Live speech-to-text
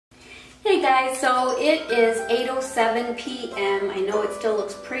Hey guys, so it is 8:07 p.m. I know it still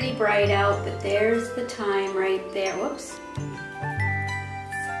looks pretty bright out, but there's the time right there. Whoops.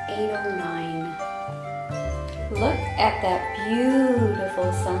 It's 8:09. Look at that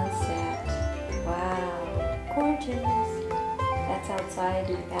beautiful sunset. Wow, gorgeous. That's outside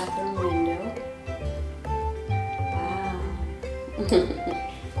my bathroom window. Wow.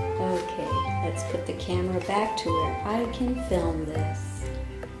 Okay, let's put the camera back to where I can film this.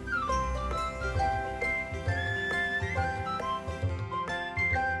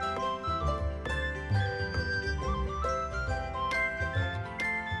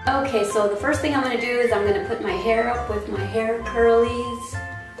 Okay, so the first thing I'm going to do is I'm going to put my hair up with my hair curlies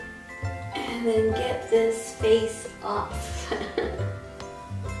and then get this face off.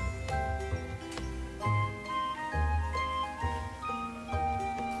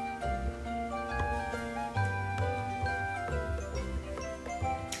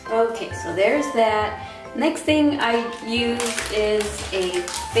 Okay, so there's that. Next thing I use is a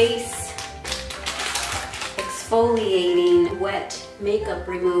face exfoliating wet makeup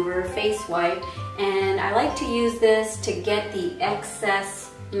remover face wipe, and I like to use this to get the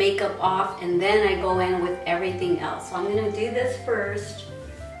excess makeup off, and then I go in with everything else. So I'm going to do this first.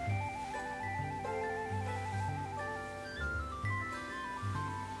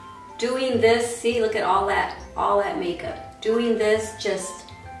 Doing this, see, look at all that makeup. Doing this just,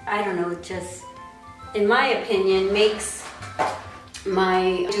 I don't know, just in my opinion makes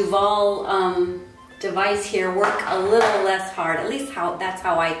my DUVOLLE device here work a little less hard. At least that's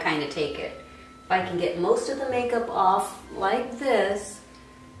how I kind of take it. If I can get most of the makeup off like this,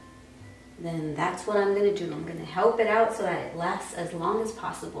 then that's what I'm going to do. I'm going to help it out so that it lasts as long as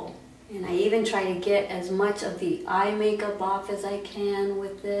possible. And I even try to get as much of the eye makeup off as I can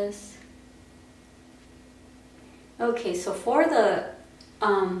with this. Okay, so for the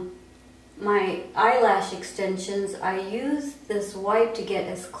my eyelash extensions, I use this wipe to get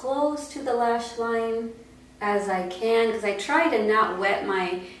as close to the lash line as I can, because I try to not wet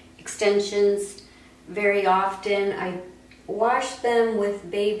my extensions very often. I wash them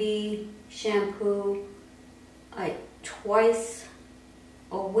with baby shampoo like twice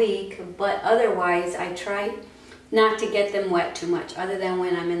a week, but otherwise I try not to get them wet too much, other than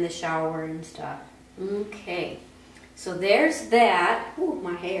when I'm in the shower and stuff. Okay. So there's that. Ooh,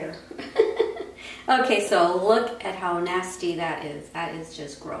 my hair. Okay, so look at how nasty that is. That is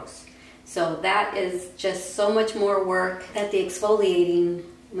just gross. So that is just so much more work that the exfoliating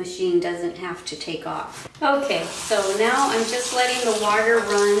machine doesn't have to take off. Okay, so now I'm just letting the water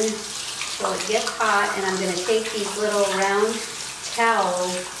run so it gets hot, and I'm going to take these little round towel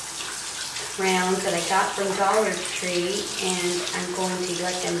rounds that I got from Dollar Tree, and I'm going to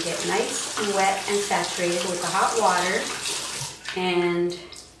let them get nice and wet and saturated with the hot water. And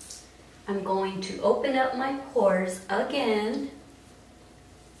I'm going to open up my pores again,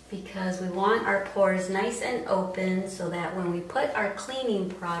 because we want our pores nice and open so that when we put our cleaning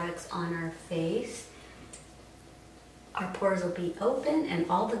products on our face, our pores will be open and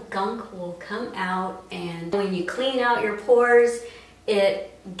all the gunk will come out. And when you clean out your pores, it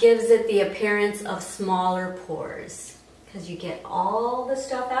gives it the appearance of smaller pores, because you get all the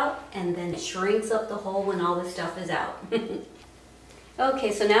stuff out and then it shrinks up the hole when all the stuff is out.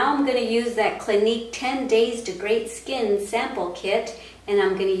 Okay, so now I'm going to use that Clinique 10 Days to Great Skin sample kit, and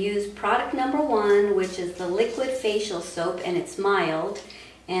I'm going to use product number 1, which is the liquid facial soap, and it's mild.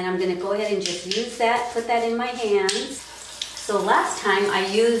 And I'm going to go ahead and just use that, put that in my hands. So last time I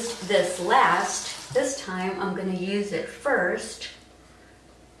used this last, this time I'm going to use it first,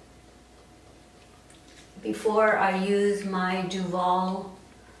 before I use my DUVOLLE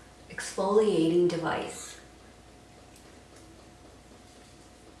exfoliating device.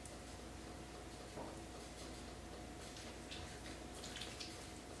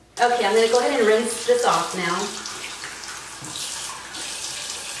 Okay, I'm going to go ahead and rinse this off now.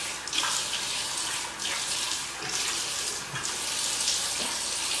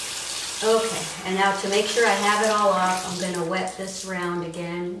 Okay, and now to make sure I have it all off, I'm going to wet this round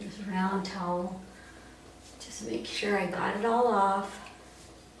again, this round towel. Just make sure I got it all off.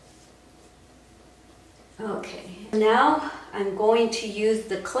 Okay, now I'm going to use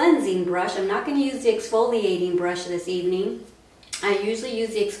the cleansing brush. I'm not going to use the exfoliating brush this evening. I usually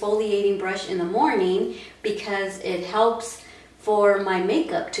use the exfoliating brush in the morning because it helps for my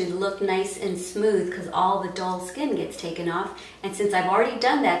makeup to look nice and smooth, because all the dull skin gets taken off. And since I've already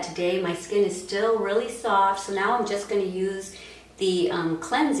done that today, my skin is still really soft. So now I'm just going to use the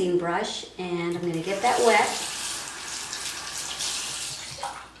cleansing brush, and I'm going to get that wet.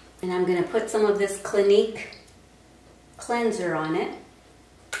 And I'm going to put some of this Clinique cleanser on it.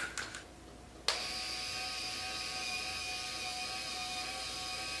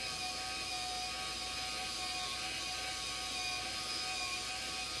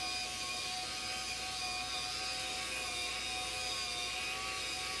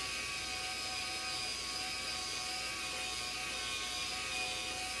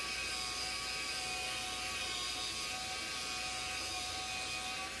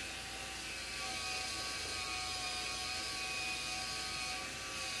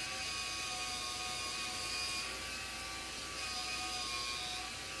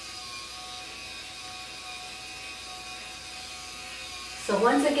 So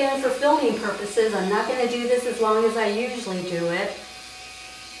once again, for filming purposes, I'm not going to do this as long as I usually do it.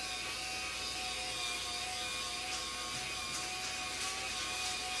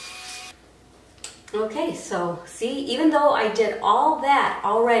 Okay, so see, even though I did all that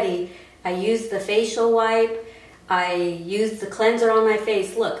already, I used the facial wipe, I used the cleanser on my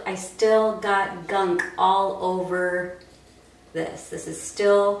face. Look, I still got gunk all over this. This is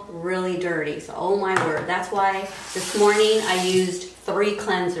still really dirty. So, oh my word. That's why this morning I used 3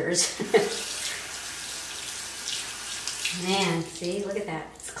 cleansers. Man, see, look at that.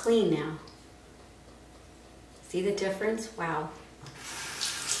 It's clean now. See the difference? Wow.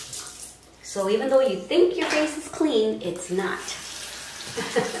 So even though you think your face is clean, it's not.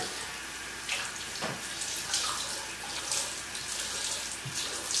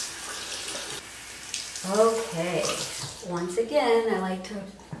 Okay, once again, I like to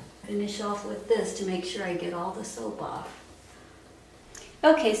finish off with this to make sure I get all the soap off.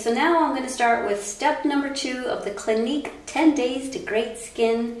 Okay, so now I'm going to start with step number 2 of the Clinique 10 Days to Great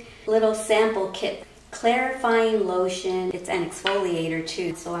Skin little sample kit. Clarifying lotion. It's an exfoliator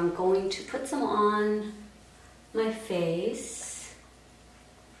too. So I'm going to put some on my face.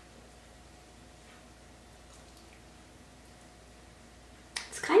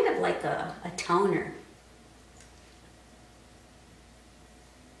 It's kind of like a toner.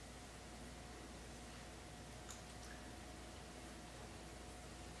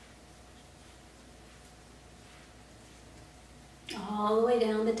 All the way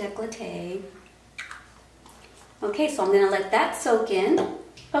down the décolleté. Okay, so I'm going to let that soak in.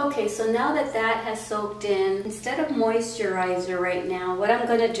 Okay, so now that that has soaked in, instead of moisturizer right now, what I'm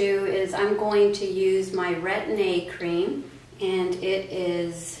going to do is I'm going to use my Retin-A cream, and it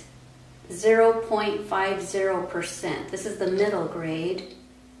is 0.50%. This is the middle grade,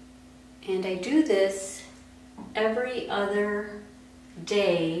 and I do this every other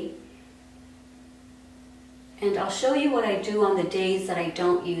day, and I'll show you what I do on the days that I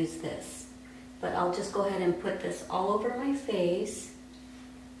don't use this. But I'll just go ahead and put this all over my face.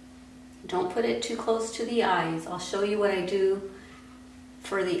 Don't put it too close to the eyes. I'll show you what I do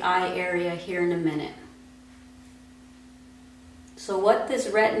for the eye area here in a minute. So what this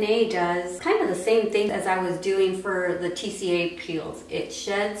Retin-A does, kind of the same thing as I was doing for the TCA peels. It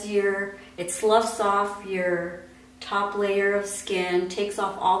sheds it sloughs off your top layer of skin, takes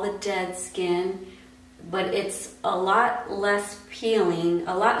off all the dead skin, but it's a lot less peeling,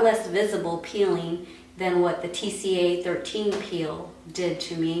 a lot less visible peeling than what the TCA 13 peel did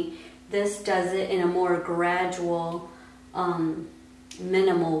to me. This does it in a more gradual,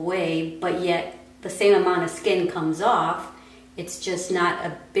 minimal way, but yet the same amount of skin comes off. It's just not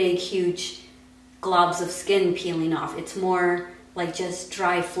a big, huge globs of skin peeling off. It's more like just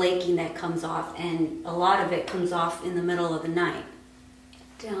dry flaking that comes off, and a lot of it comes off in the middle of the night.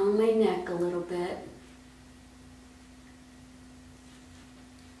 Down my neck a little bit.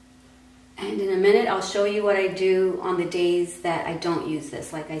 And in a minute, I'll show you what I do on the days that I don't use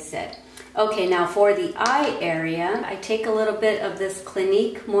this, like I said. Okay, now for the eye area, I take a little bit of this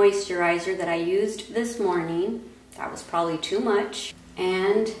Clinique moisturizer that I used this morning. That was probably too much.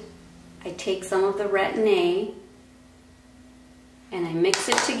 And I take some of the Retin-A and I mix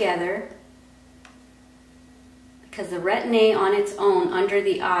it together, because the Retin-A on its own under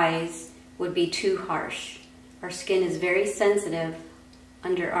the eyes would be too harsh. Our skin is very sensitive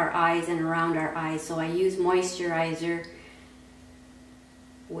under our eyes and around our eyes, so I use moisturizer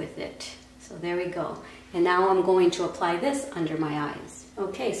with it. So there we go. And now I'm going to apply this under my eyes.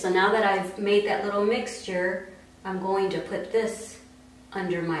 Okay, so now that I've made that little mixture, I'm going to put this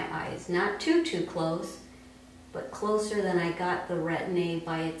under my eyes. Not too close, but closer than I got the Retin-A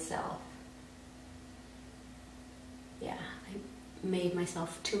by itself. Yeah, I made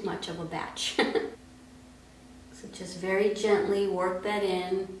myself too much of a batch. So just very gently work that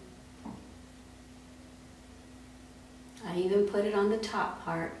in. I even put it on the top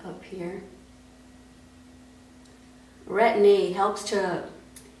part up here. Retin-A helps to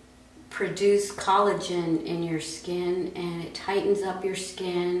produce collagen in your skin, and it tightens up your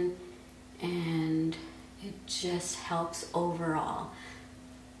skin, and it just helps overall.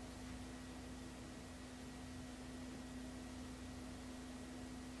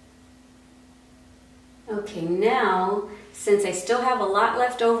 Okay, now, since I still have a lot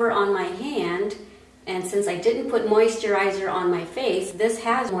left over on my hand, and since I didn't put moisturizer on my face, this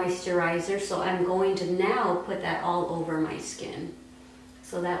has moisturizer, so I'm going to now put that all over my skin.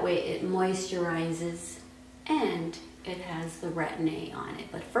 So that way it moisturizes and it has the Retin-A on it.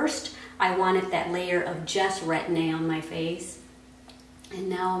 But first, I wanted that layer of just Retin-A on my face. And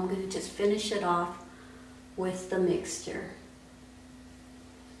now I'm going to just finish it off with the mixture.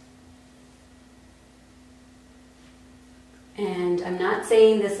 And I'm not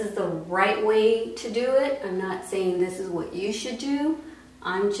saying this is the right way to do it. I'm not saying this is what you should do.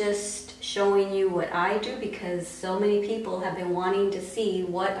 I'm just showing you what I do because so many people have been wanting to see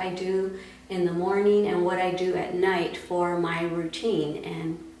what I do in the morning and what I do at night for my routine.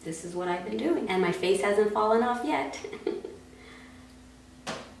 And this is what I've been doing. And my face hasn't fallen off yet.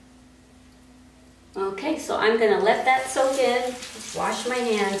 Okay, so I'm gonna let that soak in, wash my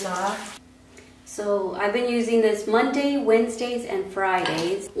hands off. So I've been using this Monday, Wednesdays, and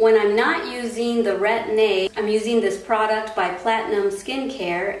Fridays. When I'm not using the Retin-A, I'm using this product by Platinum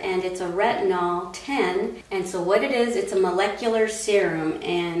Skincare, and it's a retinol 10. And so what it is, it's a molecular serum,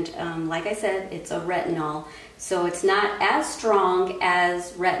 and like I said, it's a retinol. So it's not as strong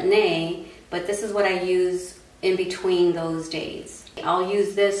as Retin-A, but this is what I use in between those days. I'll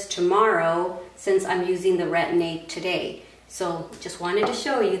use this tomorrow since I'm using the Retin-A today. So just wanted to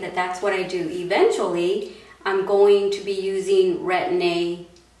show you that that's what I do. Eventually, I'm going to be using Retin-A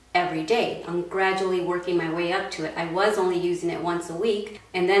every day. I'm gradually working my way up to it. I was only using it once a week,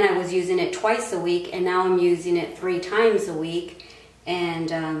 and then I was using it twice a week, and now I'm using it 3 times a week.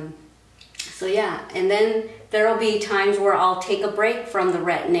 And so yeah, and then there'll be times where I'll take a break from the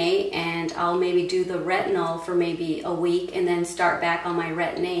Retin-A, and I'll maybe do the retinol for maybe a week, and then start back on my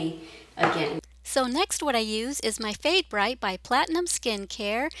Retin-A again. So next what I use is my Fade Bright by Platinum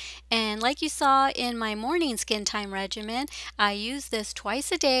Skincare, and like you saw in my morning skin time regimen, I use this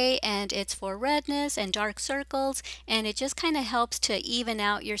twice a day, and it's for redness and dark circles, and it just kind of helps to even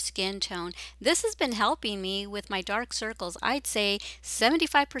out your skin tone. This has been helping me with my dark circles. I'd say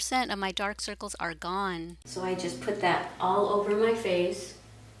 75% of my dark circles are gone. So I just put that all over my face.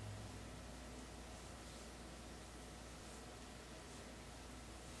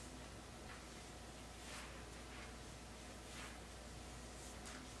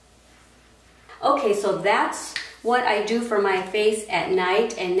 Okay, so that's what I do for my face at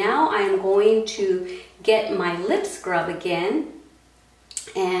night, and now I'm going to get my lip scrub again,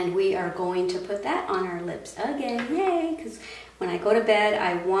 and we are going to put that on our lips again, yay, because when I go to bed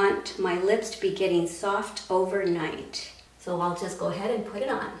I want my lips to be getting soft overnight. So I'll just go ahead and put it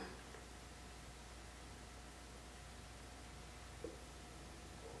on.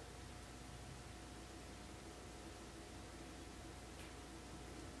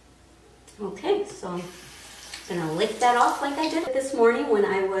 Okay, so I'm gonna lick that off like I did this morning when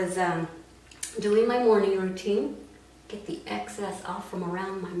I was doing my morning routine. Get the excess off from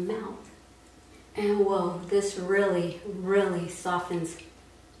around my mouth. And whoa, this really, really softens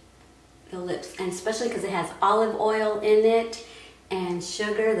the lips. And especially because it has olive oil in it and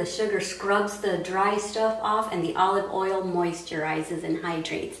sugar. The sugar scrubs the dry stuff off, and the olive oil moisturizes and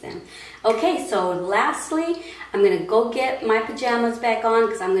hydrates them. Okay, so lastly, I'm gonna go get my pajamas back on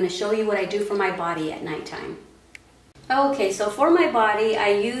because I'm gonna show you what I do for my body at nighttime. Okay, so for my body, I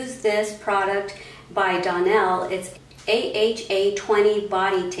use this product by Donnell. It's AHA 20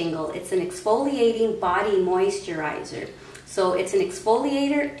 Body Tingle. It's an exfoliating body moisturizer. So it's an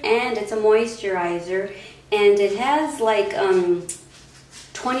exfoliator and it's a moisturizer, and it has like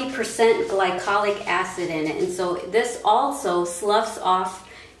 20% glycolic acid in it, and so this also sloughs off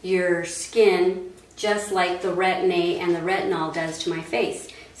your skin just like the Retin-A and the retinol does to my face.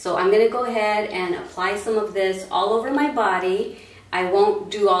 So I'm going to go ahead and apply some of this all over my body. I won't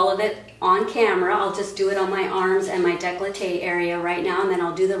do all of it on camera. I'll just do it on my arms and my décolleté area right now, and then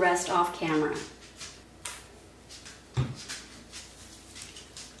I'll do the rest off camera.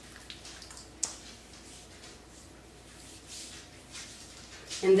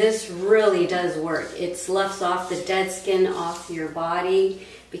 And this really does work. It sloughs off the dead skin off your body,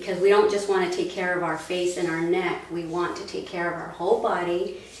 because we don't just want to take care of our face and our neck. We want to take care of our whole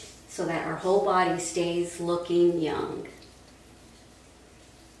body so that our whole body stays looking young.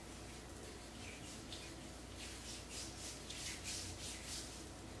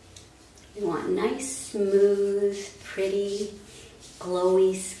 You want nice, smooth, pretty,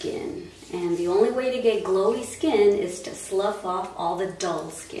 glowy skin. And the only way to get glowy skin is to slough off all the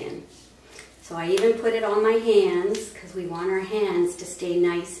dull skin. So I even put it on my hands because we want our hands to stay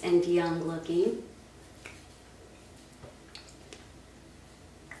nice and young looking.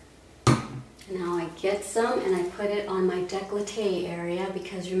 Now I get some and I put it on my décolleté area,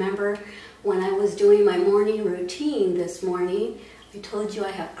 because remember when I was doing my morning routine this morning, I told you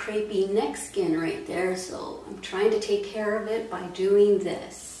I have crepey neck skin right there, so I'm trying to take care of it by doing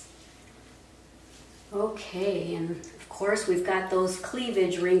this. Okay, and of course we've got those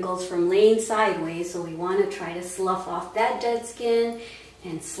cleavage wrinkles from laying sideways, so we want to try to slough off that dead skin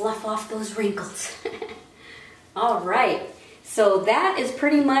and slough off those wrinkles. All right, So that is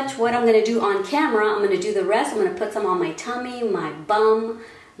pretty much what I'm going to do on camera. I'm going to do the rest. I'm going to put some on my tummy, my bum,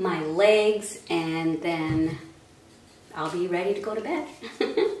 my legs, and then I'll be ready to go to bed.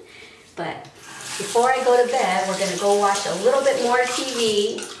 But before I go to bed, we're going to go watch a little bit more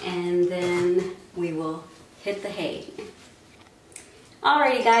TV, and then we will hit the hay.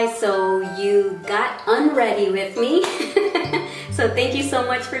 Alrighty guys, so you got unready with me. So thank you so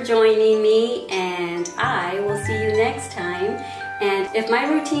much for joining me, and I will see you next time. And if my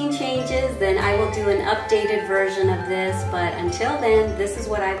routine changes, then I will do an updated version of this. But until then, this is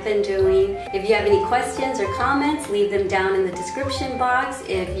what I've been doing. If you have any questions or comments, leave them down in the description box.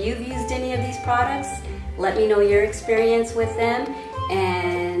 If you've used any of these products, let me know your experience with them.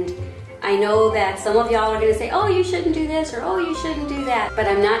 And I know that some of y'all are going to say, oh, you shouldn't do this, or oh, you shouldn't do that. But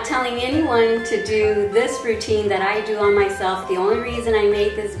I'm not telling anyone to do this routine that I do on myself. The only reason I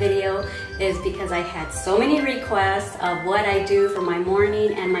made this video is because I had so many requests of what I do for my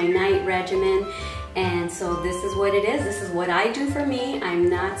morning and my night regimen. And so this is what it is. This is what I do for me. I'm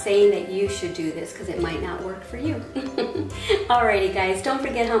not saying that you should do this because it might not work for you. Alrighty guys, don't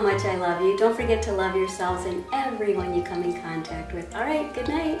forget how much I love you. Don't forget to love yourselves and everyone you come in contact with. Alright, good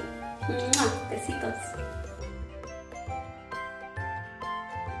night. Besitos.